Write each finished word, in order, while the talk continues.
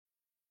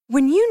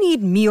When you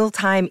need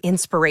mealtime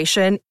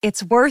inspiration,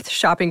 it's worth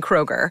shopping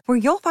Kroger, where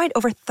you'll find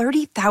over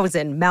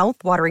 30,000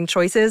 mouth-watering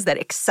choices that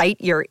excite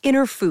your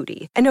inner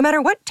foodie. And no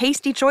matter what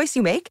tasty choice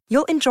you make,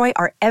 you'll enjoy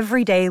our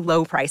everyday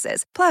low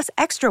prices, plus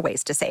extra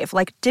ways to save,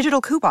 like digital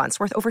coupons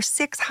worth over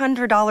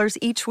 $600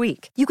 each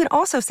week. You can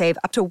also save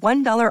up to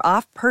 $1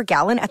 off per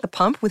gallon at the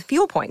pump with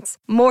fuel points.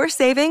 More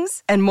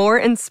savings and more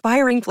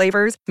inspiring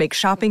flavors make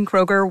shopping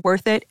Kroger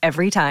worth it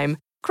every time.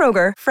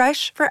 Kroger,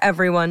 fresh for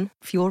everyone.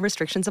 Fuel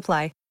restrictions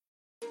apply.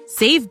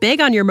 Save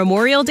big on your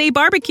Memorial Day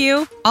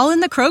barbecue, all in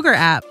the Kroger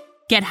app.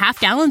 Get half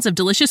gallons of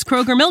delicious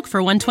Kroger milk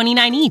for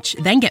 $1.29 each.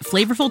 Then get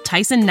flavorful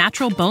Tyson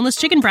natural boneless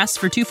chicken breasts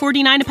for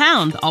 $2.49 a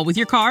pound, all with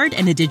your card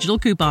and a digital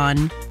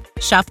coupon.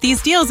 Shop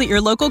these deals at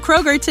your local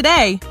Kroger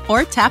today,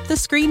 or tap the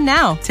screen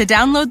now to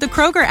download the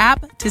Kroger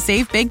app to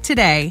save big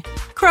today.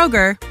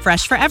 Kroger,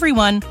 fresh for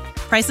everyone.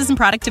 Prices and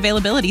product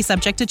availability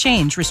subject to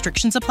change.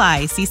 Restrictions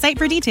apply. See site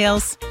for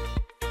details.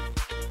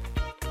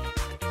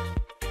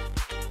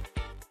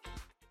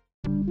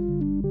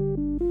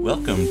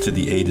 Welcome to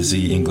the A to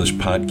Z English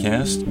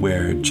podcast,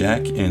 where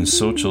Jack and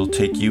Sochel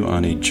take you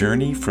on a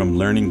journey from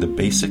learning the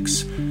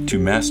basics to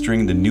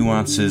mastering the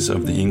nuances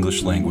of the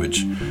English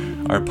language.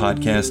 Our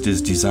podcast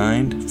is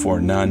designed for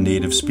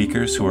non-native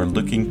speakers who are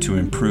looking to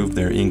improve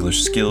their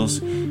English skills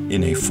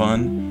in a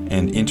fun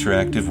and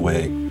interactive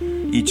way.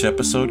 Each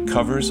episode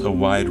covers a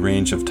wide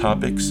range of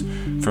topics,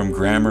 from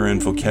grammar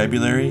and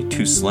vocabulary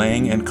to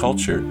slang and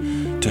culture,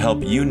 to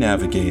help you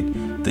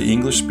navigate the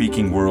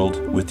English-speaking world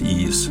with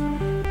ease.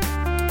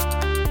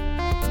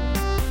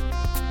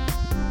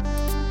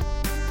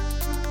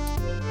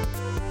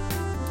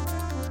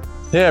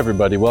 Hey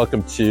everybody,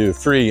 welcome to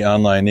free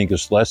online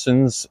English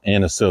lessons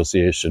in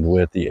association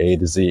with the A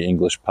to Z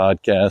English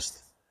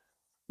podcast.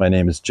 My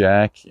name is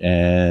Jack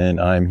and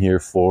I'm here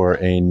for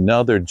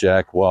another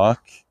Jack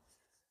Walk.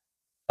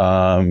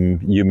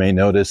 You may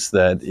notice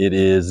that it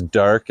is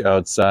dark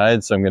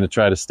outside, so I'm going to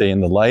try to stay in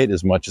the light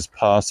as much as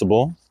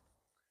possible.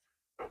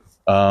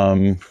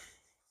 What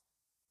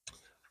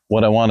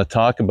I want to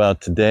talk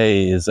about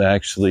today is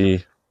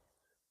actually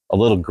a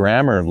little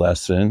grammar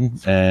lesson,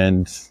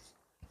 and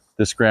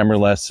this grammar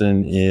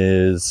lesson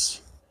is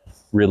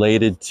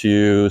related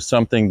to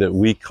something that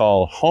we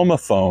call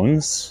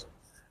homophones.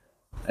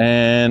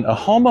 And a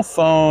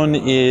homophone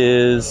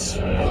is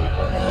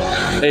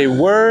a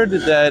word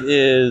that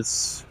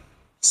is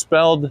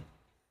spelled,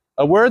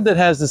 a word that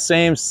has the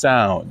same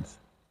sound.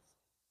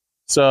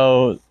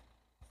 So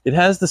it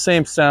has the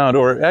same sound,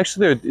 or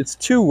actually it's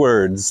two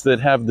words that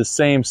have the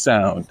same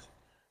sound.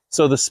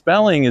 So the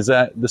spellings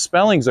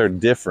are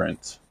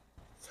different.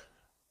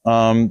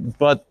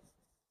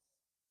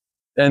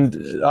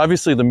 And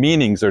obviously the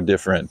meanings are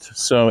different.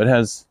 So it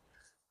has,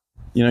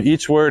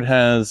 each word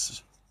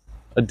has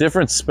a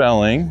different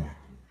spelling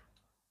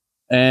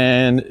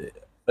and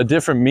a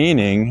different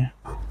meaning,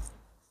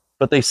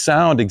 but they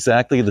sound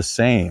exactly the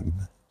same.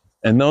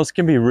 And those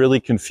can be really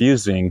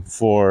confusing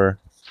for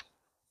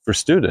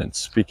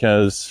students,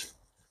 because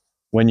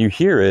when you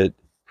hear it,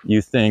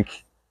 you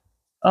think,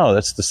 oh,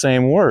 that's the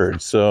same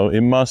word, so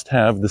it must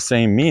have the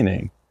same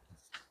meaning.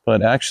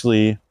 But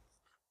actually,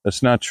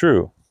 that's not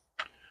true.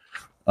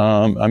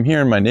 I'm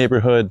here in my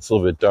neighborhood. It's a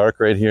little bit dark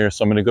right here,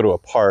 so I'm going to go to a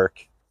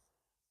park.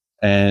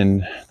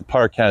 And the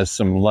park has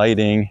some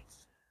lighting,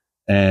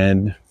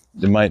 and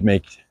it might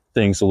make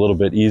things a little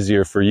bit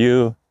easier for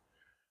you,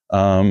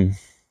 at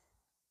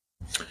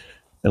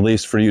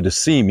least for you to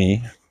see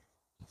me.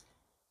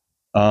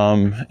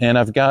 And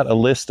I've got a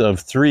list of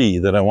 3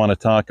 that I want to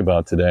talk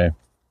about today.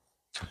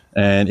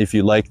 And if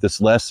you like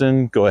this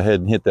lesson, go ahead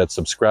and hit that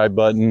subscribe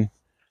button.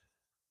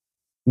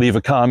 Leave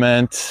a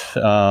comment.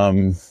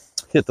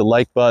 Hit the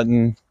like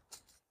button,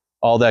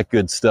 all that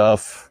good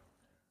stuff.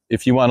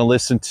 If you want to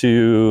listen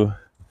to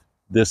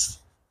this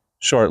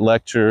short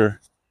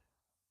lecture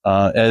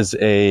as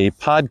a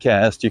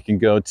podcast, you can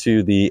go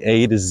to the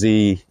A to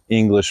Z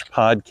English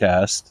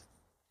podcast.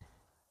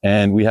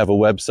 And we have a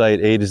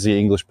website,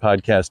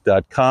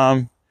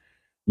 a2zenglishpodcast.com.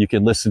 You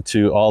can listen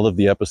to all of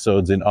the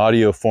episodes in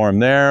audio form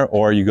there,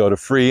 or you go to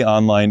free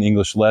online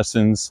English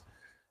lessons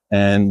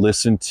and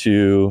listen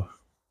to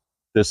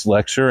this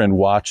lecture and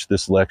watch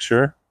this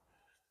lecture.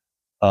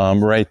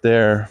 Right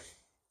there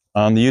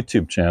on the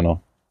YouTube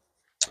channel.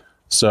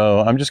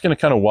 So I'm just going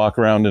to kind of walk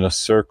around in a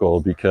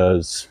circle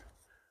because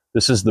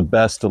this is the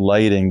best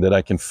lighting that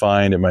I can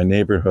find in my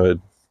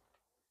neighborhood.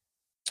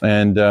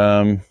 And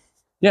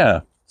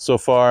so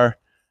far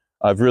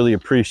I've really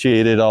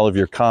appreciated all of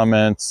your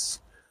comments,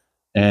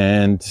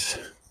 and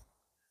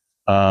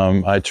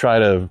I try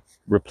to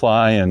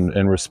reply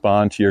and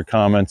respond to your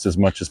comments as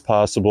much as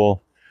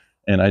possible.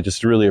 And I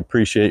just really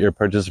appreciate your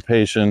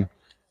participation,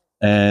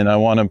 and I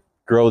want to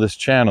grow this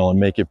channel and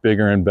make it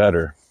bigger and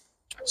better.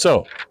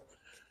 So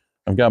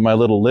I've got my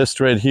little list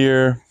right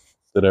here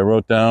that I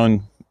wrote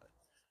down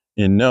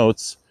in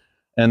notes.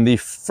 And the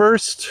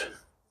first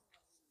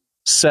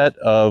set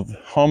of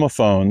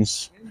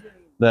homophones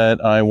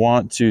that I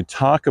want to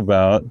talk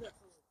about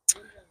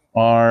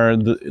are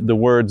the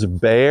words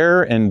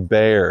bear and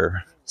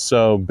bear.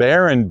 So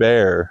bear and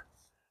bear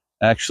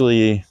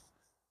actually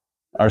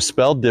are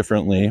spelled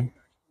differently,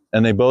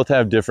 and they both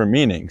have different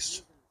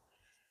meanings.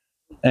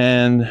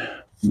 And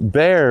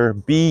bear,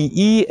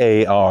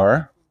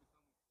 B-E-A-R,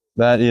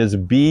 that is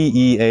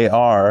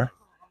B-E-A-R,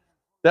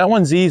 that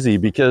one's easy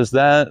because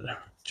that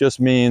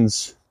just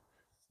means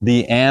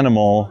the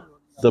animal,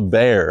 the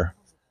bear.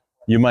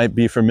 You might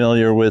be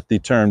familiar with the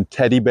term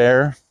teddy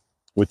bear,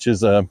 which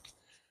is a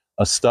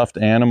stuffed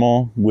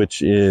animal,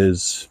 which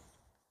is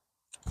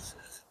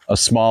a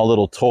small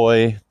little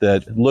toy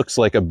that looks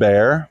like a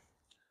bear.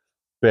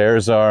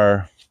 Bears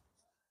are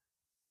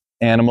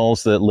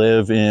animals that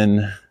live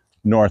in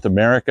North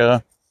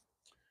America.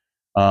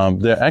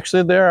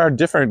 There are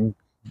different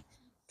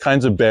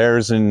kinds of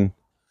bears in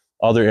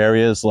other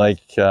areas,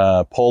 like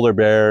polar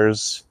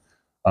bears.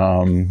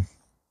 In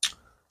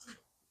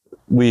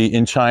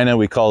China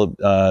we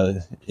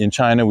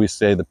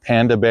say the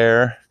panda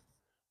bear.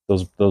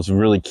 Those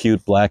really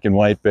cute black and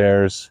white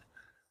bears.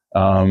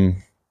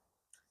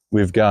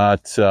 We've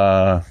got.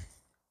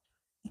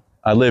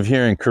 I live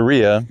here in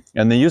Korea,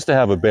 and they used to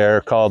have a bear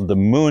called the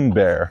moon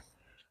bear,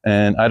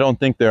 and I don't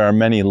think there are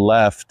many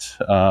left,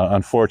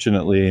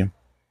 unfortunately.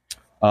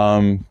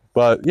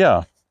 But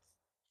yeah,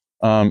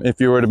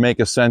 if you were to make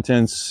a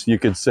sentence, you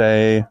could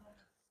say,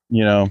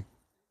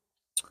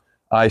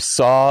 I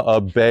saw a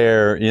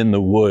bear in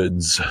the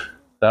woods.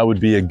 That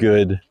would be a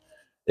good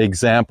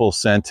example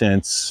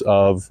sentence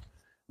of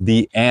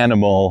the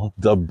animal,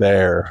 the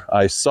bear.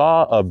 I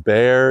saw a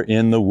bear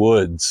in the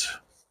woods.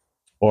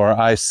 Or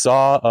I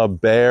saw a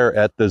bear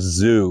at the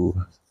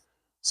zoo.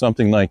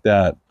 Something like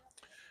that.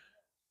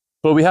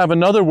 But we have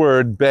another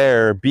word,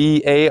 bear,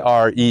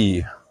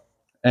 B-A-R-E.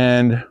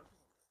 And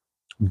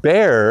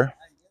bear,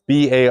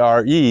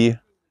 B-A-R-E,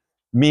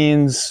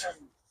 means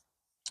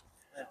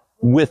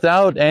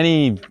without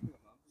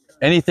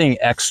anything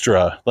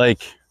extra.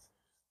 Like,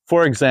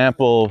 for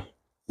example,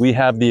 we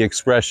have the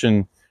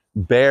expression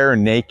bare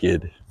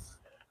naked.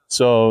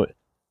 So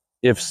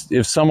if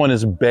someone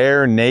is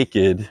bare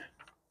naked,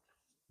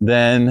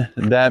 then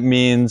that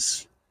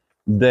means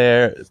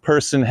their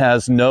person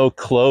has no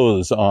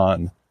clothes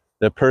on.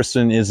 The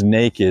person is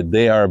naked.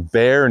 They are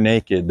bare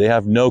naked. They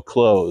have no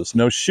clothes,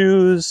 no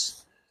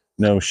shoes,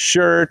 no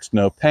shirt,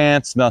 no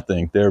pants,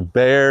 nothing. They're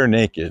bare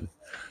naked.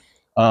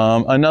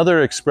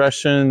 Another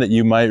expression that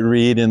you might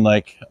read in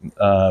like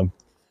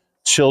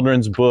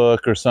children's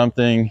book or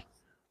something,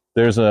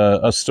 there's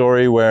a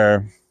story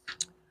where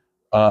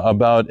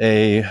about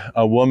a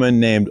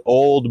woman named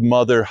Old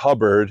Mother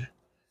Hubbard,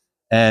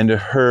 and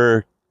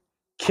her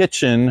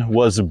kitchen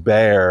was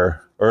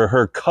bare, or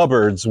her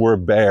cupboards were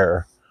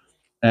bare.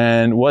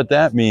 And what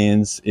that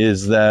means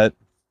is that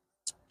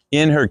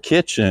in her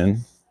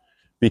kitchen,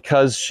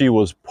 because she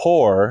was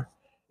poor,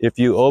 if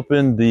you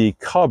opened the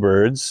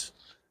cupboards,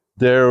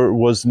 there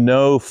was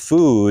no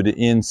food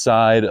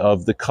inside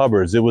of the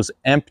cupboards. It was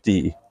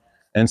empty.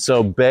 And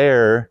so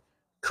bare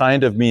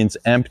kind of means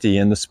empty,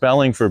 and the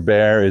spelling for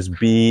bear is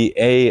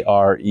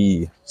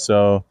B-A-R-E.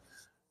 So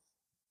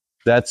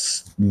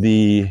those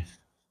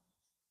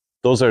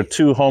are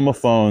two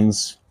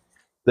homophones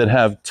that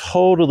have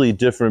totally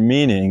different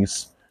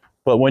meanings,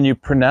 but when you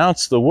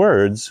pronounce the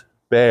words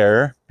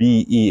bear,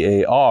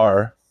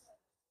 B-E-A-R,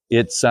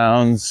 it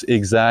sounds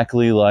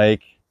exactly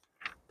like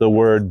the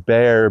word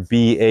bear,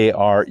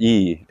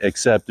 B-A-R-E,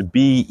 except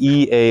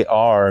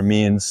B-E-A-R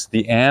means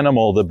the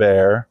animal, the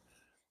bear,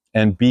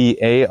 and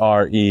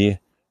B-A-R-E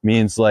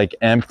means like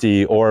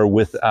empty or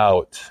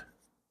without,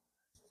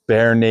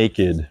 bare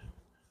naked.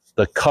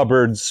 The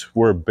cupboards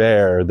were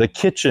bare. The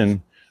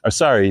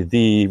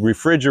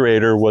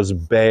refrigerator was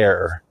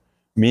bare,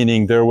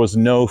 meaning there was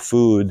no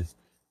food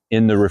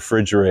in the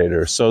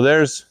refrigerator. So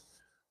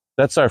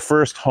that's our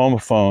first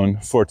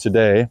homophone for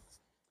today.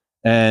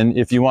 And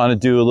if you want to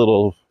do a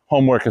little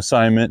homework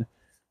assignment,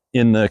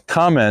 in the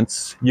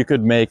comments, you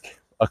could make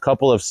a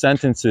couple of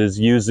sentences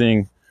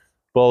using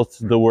both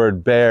the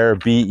word bear,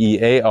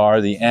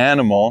 B-E-A-R, the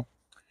animal,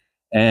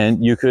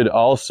 and you could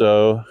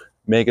also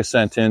make a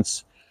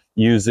sentence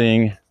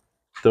using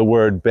the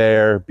word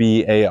bare,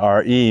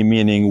 B-A-R-E,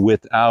 meaning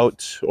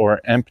without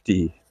or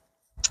empty.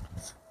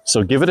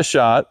 So give it a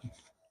shot.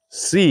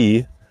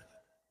 See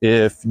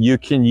if you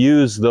can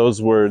use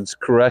those words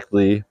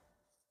correctly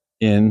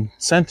in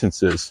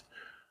sentences.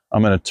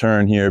 I'm going to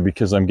turn here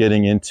because I'm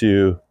getting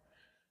into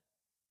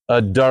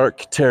a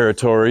dark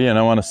territory and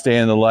I want to stay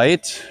in the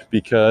light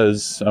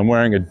because I'm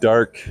wearing a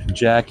dark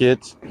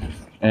jacket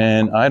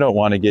and I don't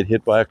want to get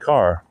hit by a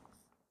car.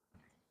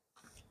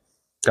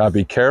 Gotta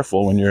be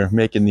careful when you're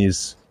making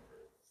these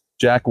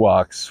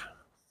jackwalks.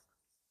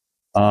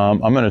 I'm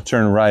going to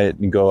turn right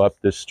and go up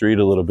this street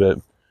a little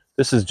bit.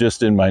 This is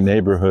just in my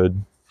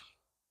neighborhood.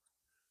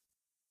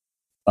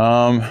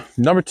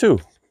 Number 2.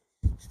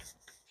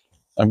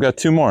 I've got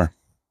 2 more.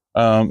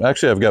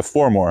 Actually, I've got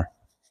 4 more.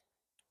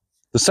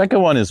 The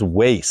second one is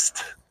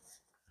waste.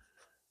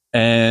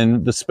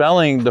 And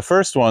the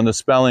first one, the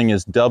spelling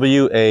is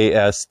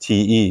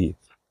W-A-S-T-E.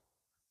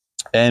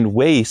 And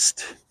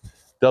waste,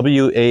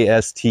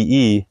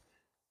 W-A-S-T-E,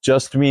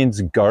 just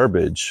means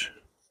garbage.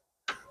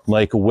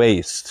 like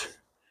waste.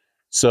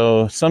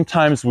 So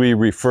sometimes we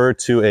refer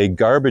to a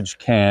garbage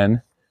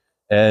can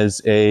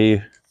as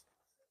a,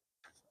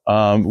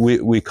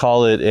 we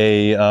call it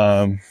a,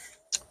 what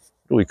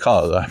do we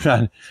call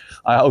it?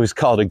 I always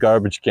call it a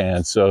garbage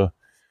can. So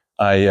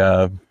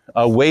a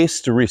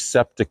waste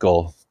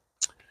receptacle.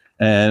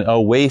 And a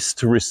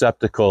waste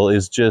receptacle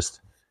is just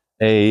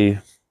a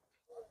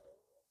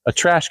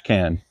trash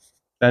can.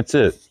 That's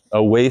it.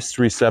 A waste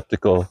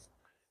receptacle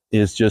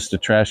is just a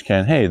trash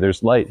can. Hey,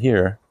 there's light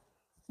here.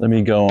 Let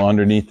me go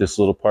underneath this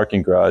little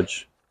parking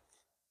garage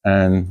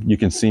and you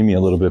can see me a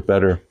little bit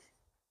better.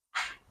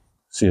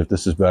 See if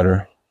this is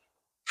better.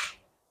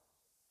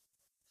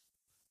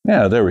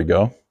 Yeah, there we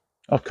go.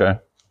 Okay.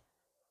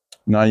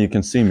 Now you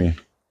can see me.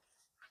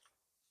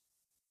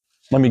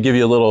 Let me give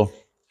you a little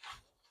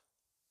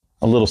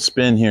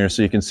spin here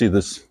so you can see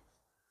this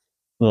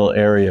little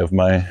area of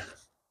my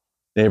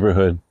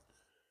neighborhood.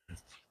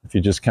 If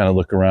you just kind of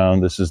look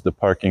around, this is the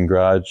parking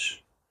garage.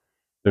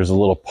 There's a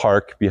little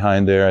park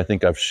behind there. I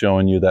think I've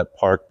shown you that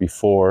park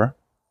before.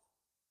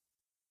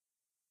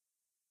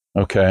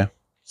 Okay,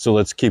 so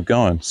let's keep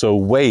going. So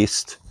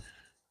waste,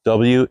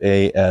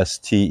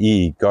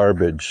 W-A-S-T-E,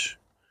 garbage,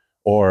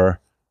 or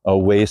a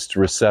waste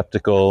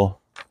receptacle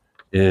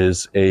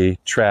is a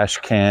trash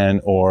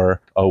can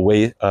or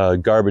a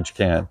garbage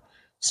can.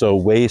 So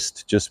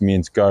waste just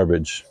means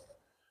garbage.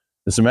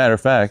 As a matter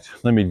of fact,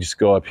 let me just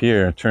go up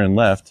here and turn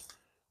left,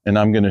 and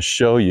I'm going to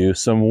show you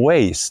some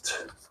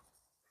waste,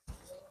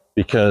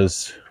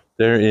 because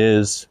there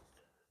is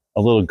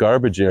a little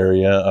garbage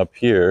area up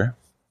here,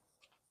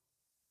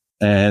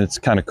 and it's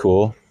kind of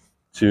cool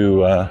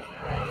to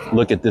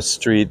look at this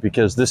street,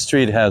 because this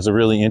street has a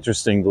really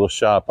interesting little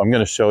shop. I'm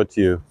going to show it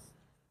to you,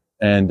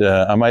 and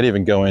I might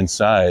even go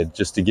inside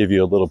just to give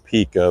you a little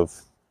peek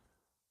of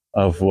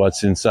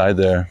what's inside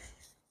there.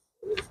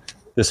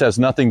 This has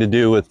nothing to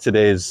do with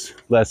today's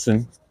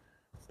lesson,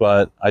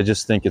 but I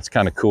just think it's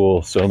kind of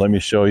cool. So let me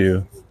show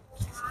you.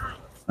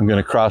 I'm going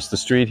to cross the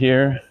street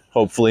here.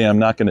 Hopefully I'm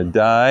not going to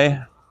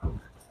die.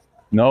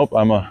 Nope,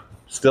 I'm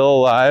still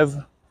alive.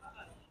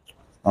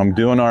 I'm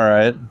doing all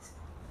right.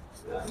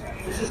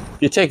 If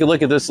you take a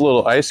look at this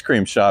little ice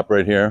cream shop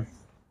right here.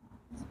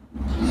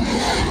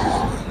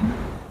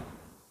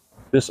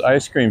 This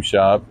ice cream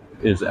shop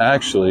is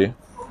actually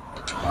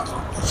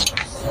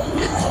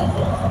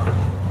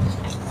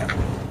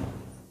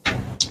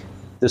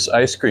this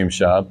ice cream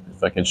shop,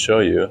 if I can show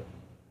you,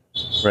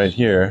 right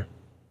here,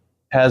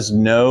 has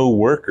no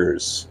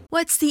workers.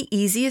 What's the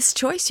easiest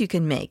choice you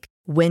can make?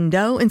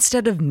 Window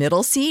instead of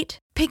middle seat?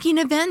 Picking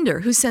a vendor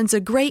who sends a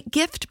great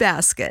gift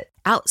basket?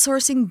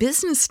 Outsourcing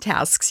business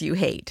tasks you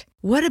hate?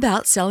 What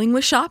about selling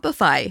with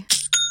Shopify?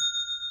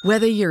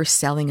 Whether you're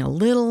selling a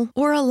little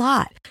or a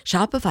lot,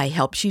 Shopify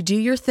helps you do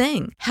your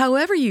thing,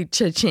 however you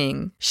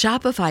cha-ching.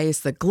 Shopify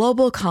is the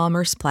global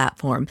commerce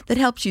platform that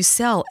helps you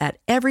sell at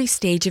every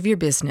stage of your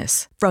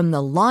business. From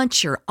the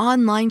launch your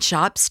online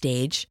shop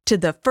stage to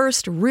the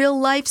first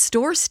real-life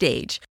store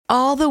stage,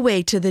 all the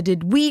way to the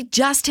did we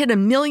just hit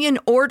 1 million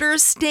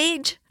orders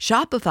stage.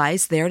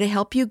 Shopify's there to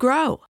help you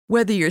grow.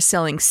 Whether you're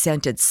selling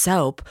scented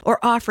soap or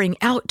offering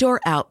outdoor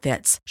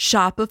outfits,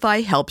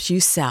 Shopify helps you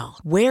sell.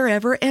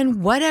 Wherever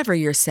and whatever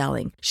you're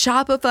selling,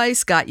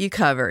 Shopify's got you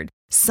covered.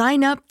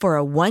 Sign up for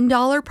a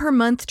 $1 per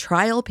month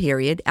trial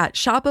period at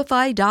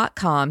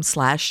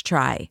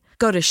shopify.com/try.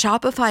 Go to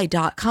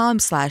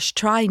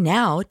shopify.com/try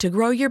now to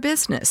grow your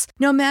business,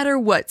 no matter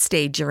what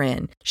stage you're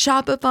in.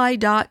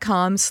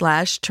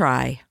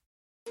 Shopify.com/try.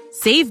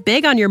 Save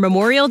big on your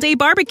Memorial Day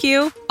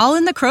barbecue, all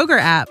in the Kroger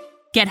app.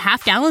 Get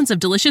half gallons of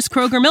delicious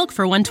Kroger milk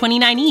for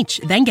 $1.29 each.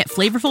 Then get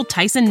flavorful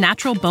Tyson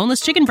natural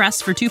boneless chicken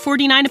breasts for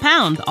 $2.49 a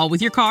pound, all with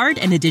your card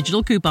and a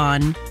digital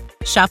coupon.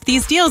 Shop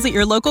these deals at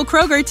your local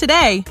Kroger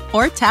today,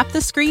 or tap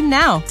the screen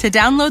now to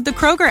download the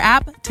Kroger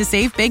app to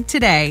save big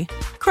today.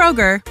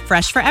 Kroger,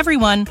 fresh for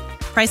everyone.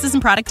 Prices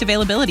and product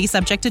availability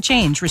subject to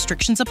change.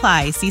 Restrictions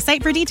apply. See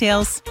site for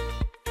details.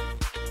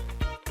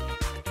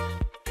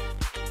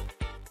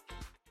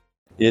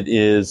 It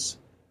is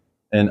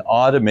an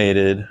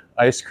automated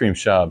ice cream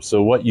shop.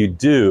 So what you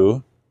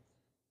do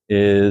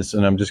is,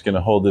 and I'm just going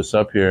to hold this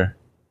up here,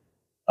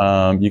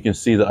 you can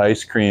see the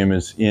ice cream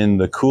is in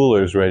the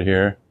coolers right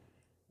here.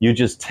 You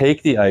just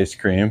take the ice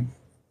cream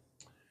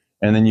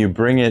and then you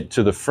bring it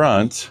to the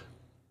front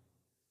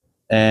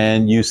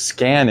and you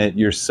scan it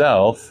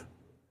yourself,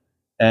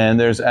 and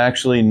there's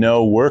actually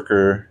no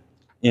worker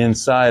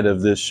inside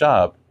of this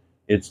shop.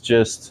 It's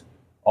just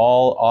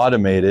all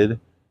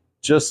automated,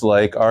 just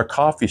like our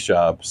coffee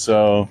shop.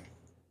 So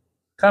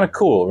kind of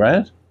cool,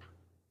 right?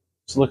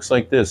 It looks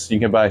like this. You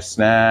can buy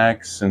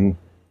snacks, and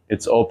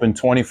it's open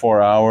 24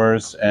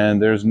 hours,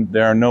 and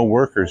there are no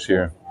workers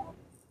here.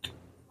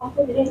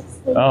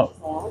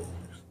 Oh,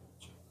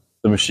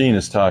 the machine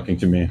is talking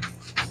to me.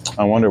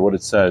 I wonder what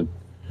it said.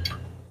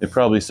 It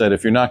probably said,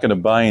 if you're not going to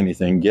buy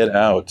anything, get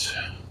out.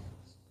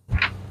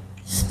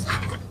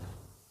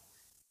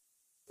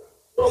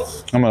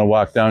 I'm going to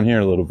walk down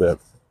here a little bit.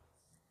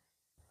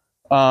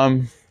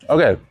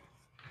 Okay.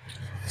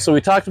 So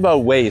we talked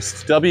about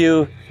waste,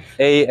 W-A-S-T-E,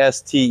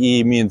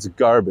 W-A-S-T-E means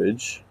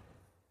garbage.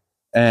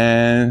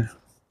 And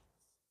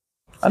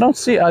I don't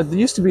see, there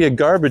used to be a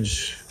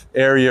garbage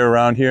area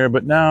around here,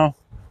 but now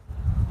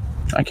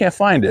I can't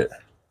find it.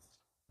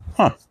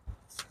 Huh.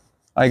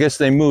 I guess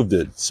they moved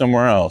it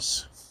somewhere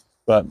else,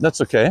 but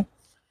that's okay.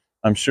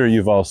 I'm sure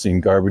you've all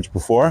seen garbage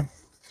before.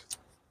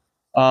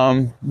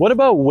 What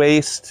about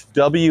waste?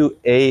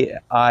 W-A-I-S-T.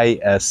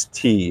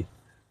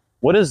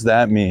 What does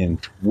that mean?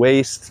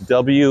 Waste,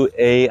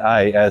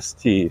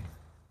 W-A-I-S-T.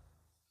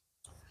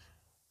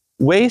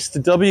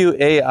 Waist,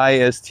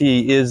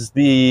 W-A-I-S-T, is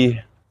the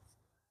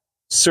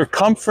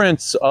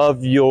circumference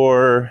of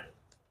your,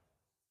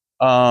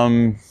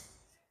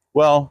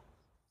 well,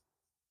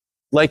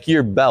 like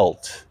your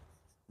belt.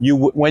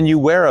 When you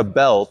wear a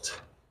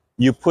belt,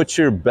 you put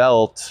your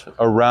belt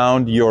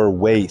around your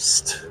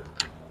waist.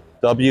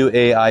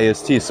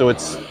 W-A-I-S-T. So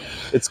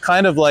it's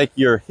kind of like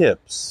your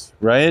hips,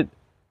 right?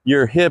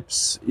 Your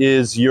hips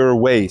is your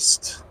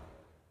waist.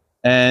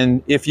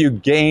 And if you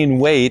gain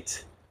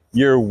weight,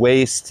 your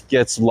waist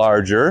gets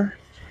larger.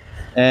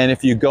 And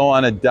if you go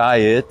on a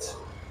diet,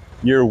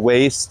 your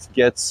waist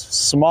gets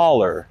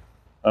smaller,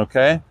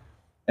 okay?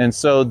 And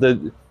so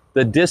the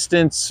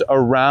distance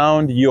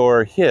around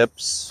your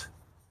hips,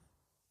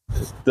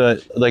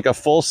 like a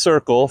full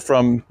circle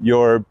from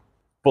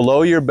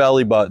below your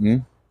belly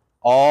button,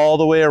 all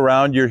the way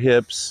around your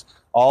hips,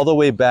 all the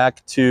way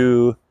back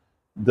to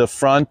the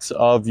front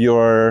of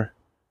your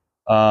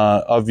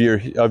below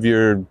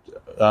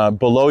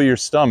your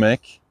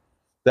stomach,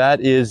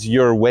 that is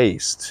your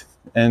waist.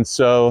 And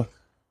so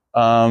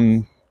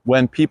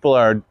when people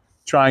are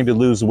trying to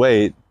lose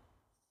weight,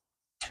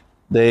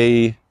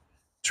 they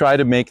try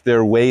to make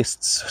their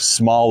waists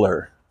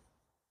smaller.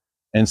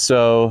 And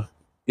so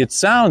it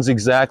sounds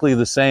exactly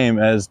the same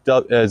as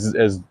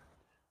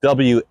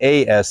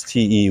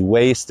W-A-S-T-E,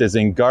 waste as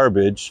in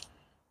garbage,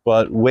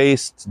 but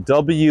waist,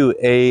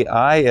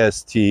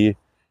 W-A-I-S-T,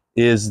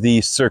 is the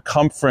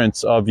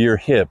circumference of your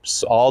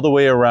hips. All the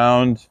way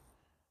around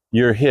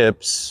your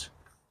hips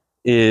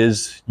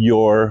is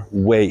your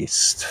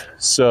waist.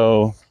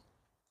 So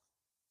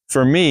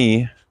for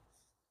me,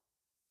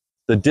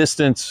 the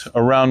distance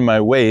around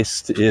my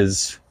waist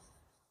is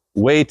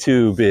way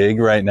too big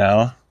right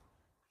now.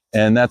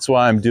 And that's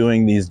why I'm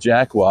doing these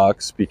jack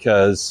walks,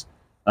 because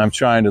I'm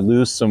trying to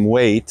lose some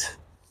weight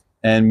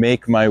and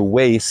make my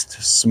waist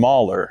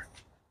smaller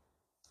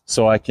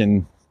so I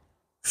can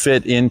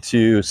fit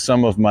into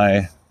some of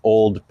my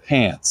old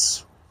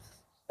pants.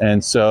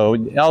 And so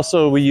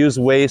also we use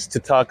waist to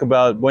talk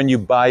about when you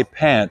buy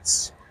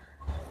pants.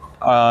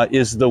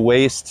 Is the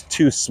waist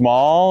too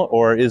small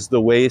or is the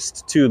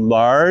waist too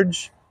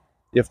large?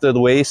 If the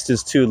waist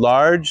is too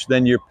large,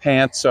 then your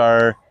pants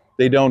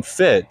they don't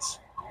fit.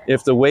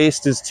 If the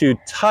waist is too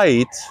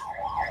tight,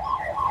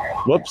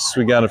 whoops,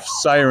 we got a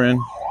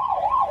siren.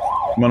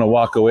 I'm going to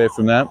walk away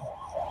from that.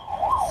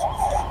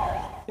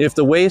 If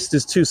the waist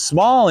is too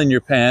small in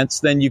your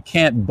pants, then you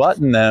can't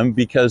button them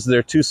because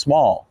they're too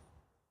small.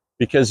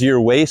 Because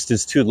your waist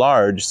is too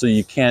large, so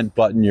you can't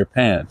button your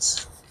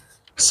pants.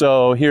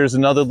 So here's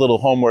another little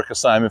homework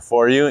assignment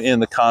for you in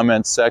the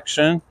comments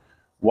section.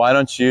 Why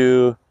don't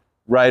you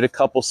write a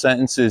couple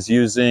sentences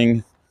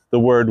using the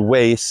word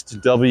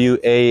waste,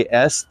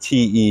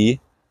 W-A-S-T-E,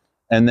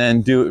 and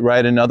then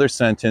write another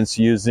sentence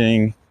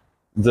using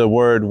the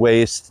word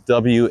waste,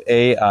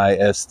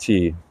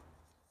 W-A-I-S-T.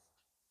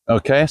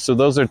 Okay, so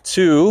those are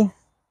two.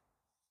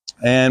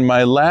 And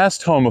my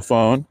last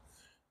homophone,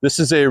 this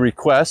is a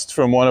request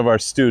from one of our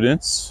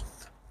students.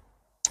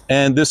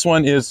 And this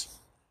one is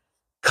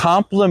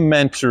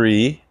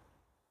complementary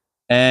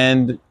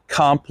and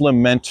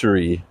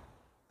complementary.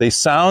 They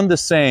sound the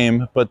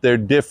same, but they're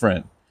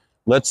different.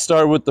 Let's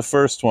start with the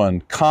first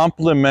one.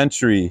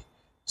 Complementary.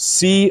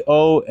 C-O-M-P-L-I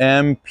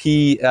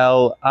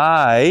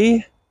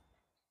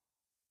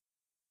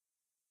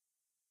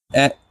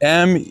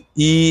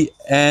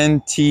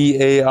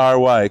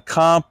M-E-N-T-A-R-Y.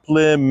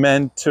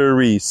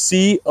 Complementary.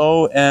 C-O-M-P-L-I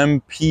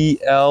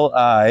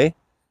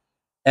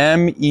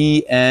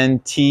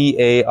M-E-N-T-A-R-Y.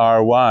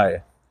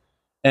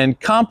 And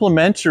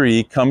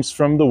complementary comes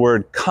from the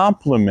word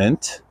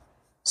compliment,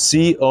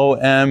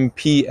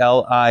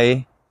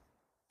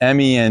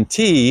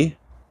 C-O-M-P-L-I-M-E-N-T,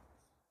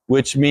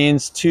 which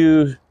means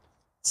to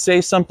say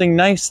something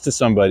nice to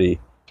somebody,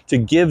 to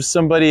give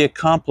somebody a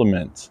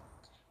compliment.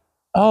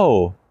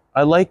 Oh,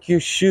 I like your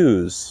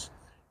shoes.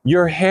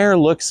 Your hair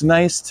looks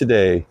nice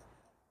today.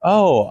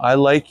 Oh, I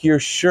like your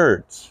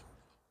shirt.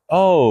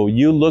 Oh,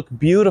 you look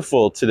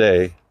beautiful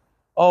today.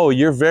 Oh,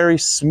 you're very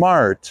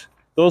smart.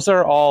 Those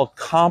are all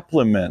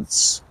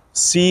compliments.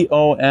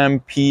 C-O-M-P-L-I-M-E-N-T.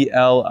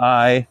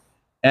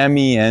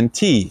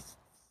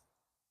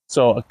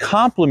 So a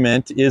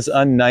compliment is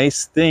a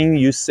nice thing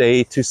you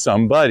say to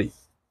somebody.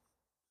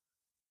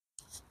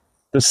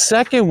 The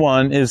second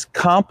one is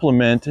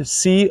complement,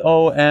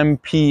 C-O-M-P-L-E-M-E-N-T.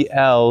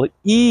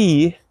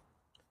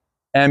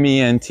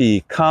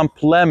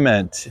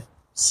 Complement,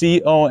 C-O-M-P-L-E-M-E-N-T.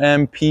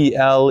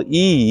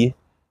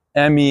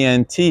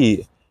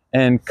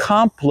 And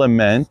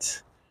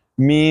complement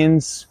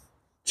means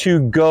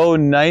to go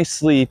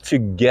nicely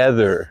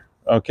together,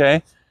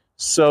 okay?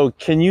 So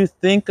can you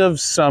think of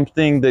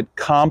something that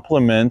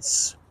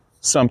complements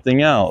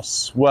something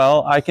else?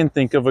 Well, I can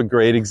think of a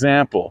great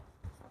example.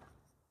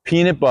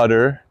 Peanut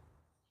butter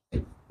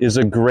is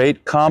a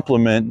great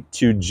complement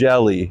to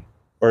jelly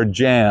or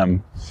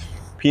jam.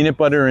 Peanut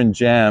butter and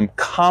jam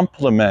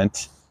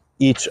complement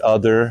each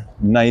other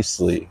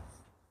nicely.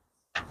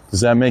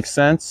 Does that make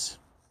sense?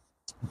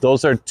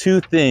 Those are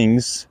two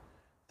things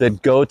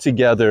that go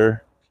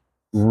together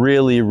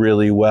really,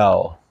 really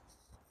well.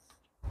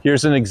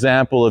 Here's an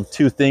example of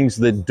two things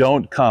that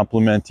don't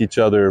complement each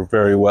other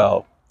very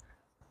well.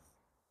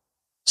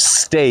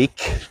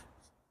 Steak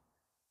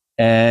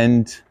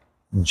and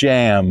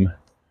jam.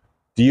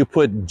 Do you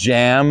put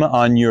jam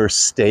on your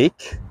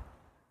steak?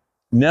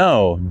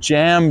 No,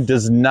 jam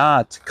does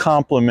not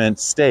complement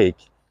steak.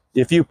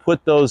 If you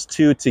put those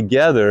two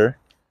together,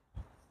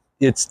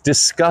 it's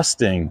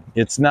disgusting.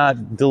 It's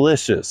not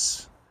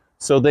delicious.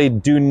 So they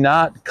do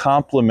not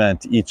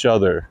complement each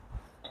other.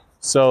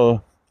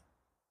 So,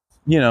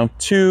 trying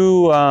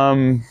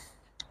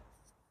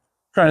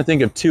to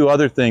think of two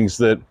other things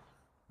that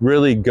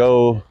really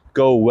go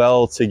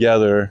well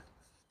together.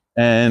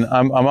 And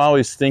I'm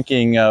always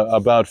thinking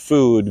about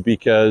food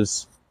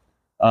because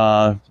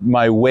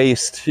my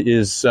waist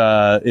is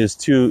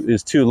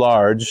too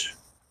large,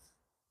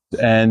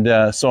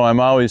 and so I'm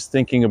always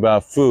thinking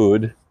about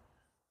food.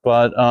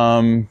 But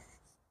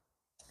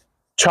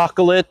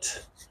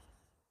chocolate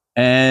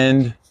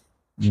and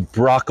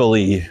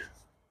broccoli,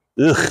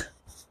 ugh,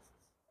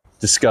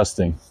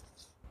 disgusting.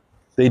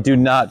 They do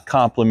not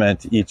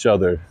complement each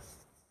other.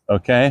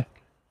 Okay,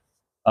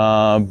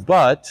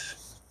 but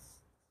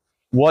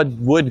what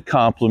would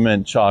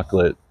complement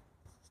chocolate?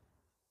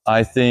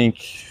 I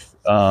think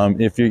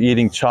if you're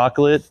eating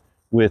chocolate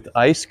with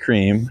ice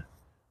cream,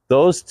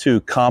 those two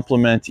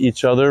complement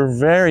each other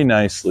very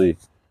nicely.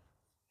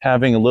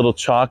 Having a little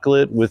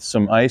chocolate with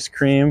some ice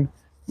cream,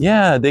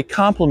 yeah, they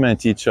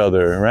complement each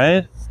other,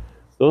 right?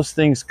 Those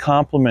things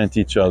complement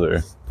each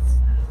other.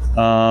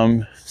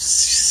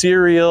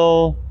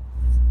 Cereal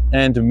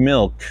and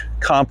milk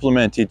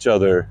complement each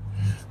other,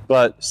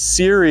 but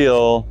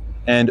cereal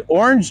and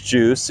orange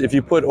juice, if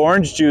you put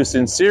orange juice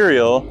in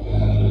cereal,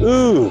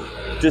 ooh,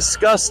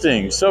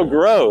 disgusting, so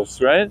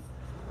gross, right?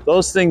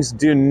 Those things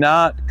do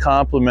not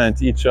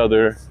complement each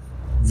other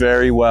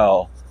very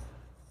well.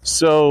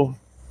 So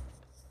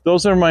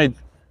those are my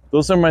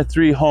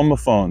three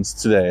homophones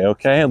today,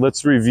 okay?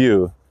 Let's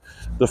review.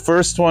 The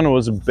first one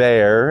was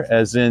bear,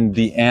 as in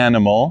the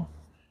animal,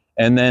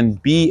 and then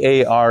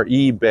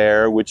B-A-R-E,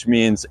 bear, which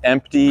means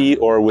empty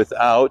or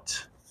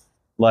without,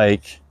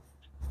 like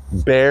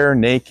bare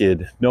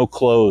naked, no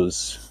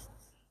clothes,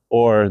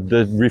 or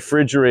the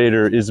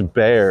refrigerator is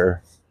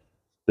bare.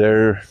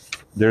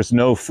 There's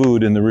no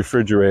food in the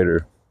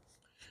refrigerator.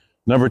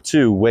 Number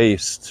two,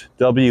 waste,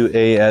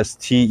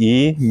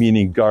 W-A-S-T-E,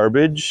 meaning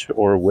garbage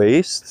or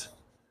waste,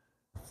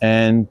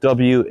 and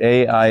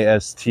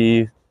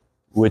W-A-I-S-T,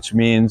 which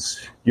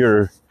means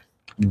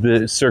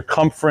the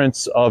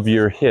circumference of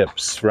your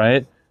hips,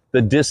 right?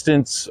 The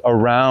distance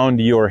around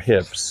your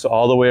hips,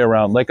 all the way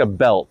around, like a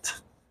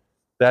belt.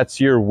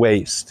 That's your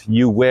waist.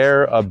 You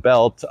wear a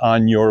belt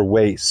on your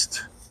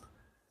waist.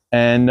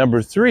 And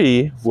number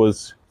three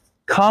was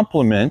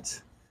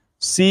complement,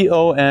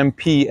 C-O-M-P-L-I-M-E-N-T.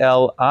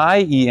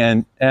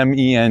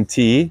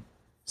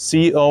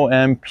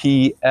 C-O-M-P-L-I-M-E-N-T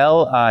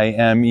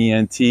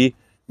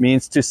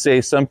means to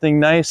say something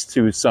nice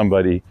to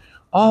somebody.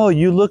 Oh,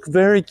 you look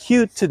very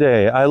cute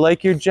today. I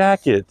like your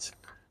jacket.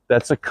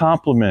 That's a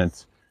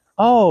compliment.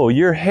 Oh,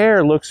 your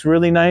hair looks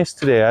really nice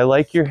today. I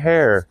like your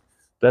hair.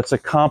 That's a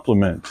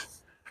compliment.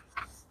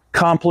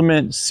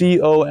 Compliment,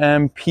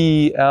 C-O-M-P-L-E-M-E-N-T,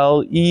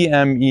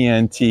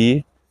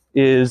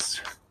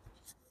 is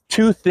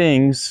two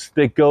things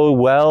that go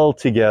well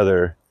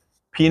together.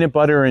 Peanut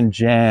butter and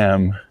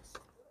jam,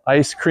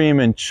 ice cream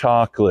and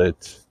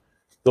chocolate.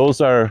 Those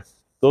are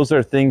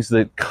things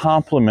that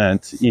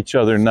complement each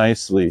other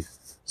nicely.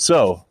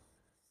 So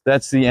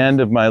that's the end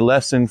of my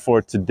lesson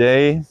for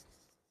today.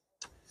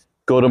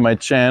 Go to my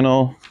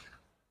channel,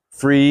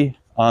 free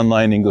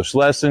online English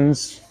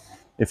lessons.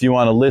 If you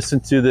want to listen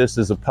to this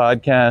as a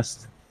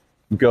podcast,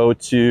 go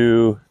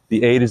to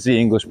the A to Z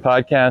English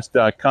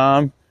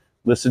Podcast.com.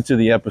 Listen to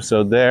the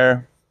episode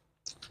there.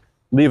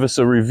 Leave us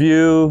a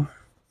review.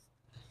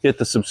 Hit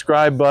the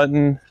subscribe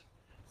button.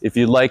 If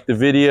you like the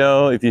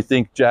video, if you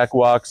think Jack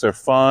Walks are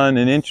fun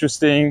and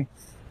interesting,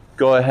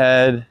 go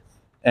ahead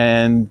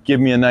and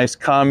give me a nice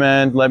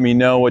comment. Let me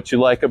know what you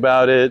like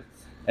about it.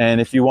 And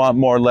if you want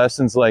more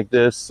lessons like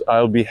this,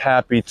 I'll be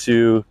happy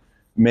to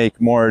make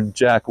more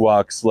Jack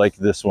Walks like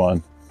this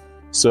one.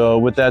 So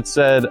with that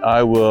said,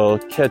 I will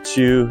catch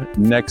you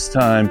next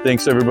time.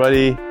 Thanks,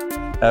 everybody.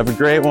 Have a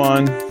great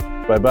one.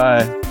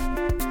 Bye-bye.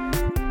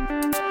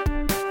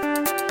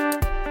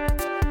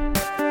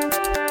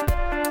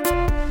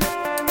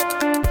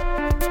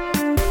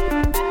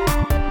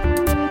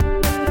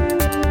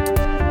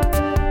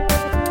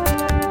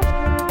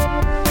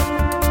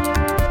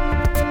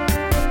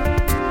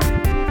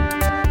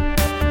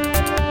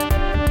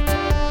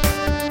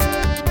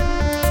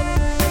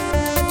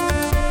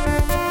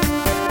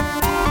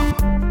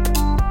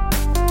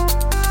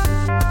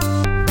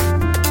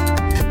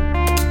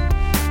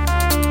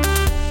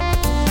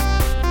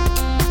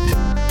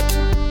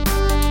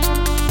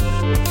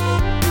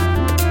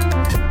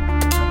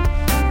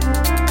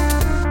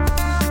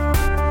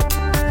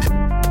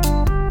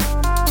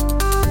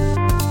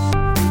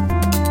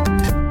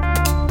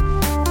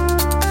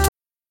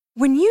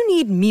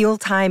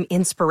 mealtime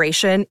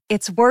inspiration,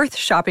 it's worth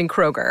shopping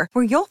Kroger,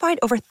 where you'll find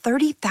over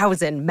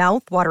 30,000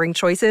 mouth-watering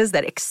choices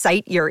that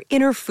excite your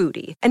inner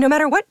foodie. And no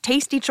matter what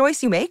tasty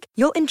choice you make,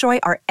 you'll enjoy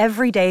our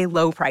everyday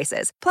low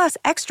prices, plus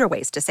extra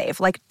ways to save,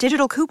 like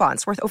digital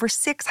coupons worth over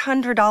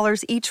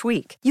 $600 each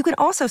week. You can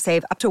also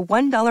save up to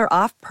 $1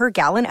 off per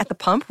gallon at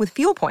the pump with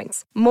fuel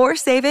points. More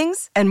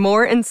savings and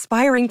more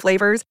inspiring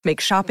flavors make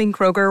shopping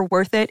Kroger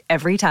worth it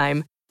every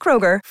time.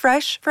 Kroger,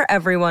 fresh for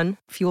everyone.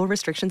 Fuel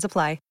restrictions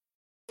apply.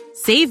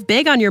 Save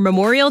big on your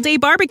Memorial Day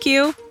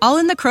barbecue, all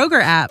in the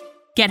Kroger app.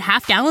 Get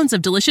half gallons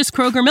of delicious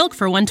Kroger milk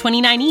for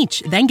 $1.29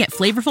 each. Then get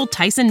flavorful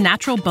Tyson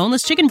natural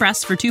boneless chicken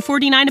breasts for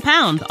 $2.49 a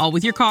pound, all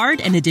with your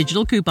card and a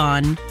digital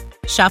coupon.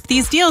 Shop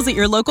these deals at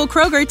your local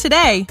Kroger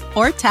today,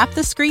 or tap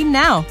the screen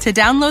now to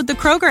download the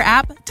Kroger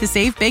app to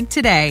save big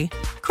today.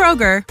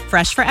 Kroger,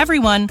 fresh for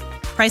everyone.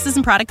 Prices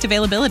and product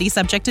availability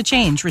subject to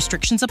change.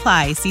 Restrictions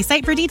apply. See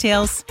site for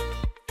details.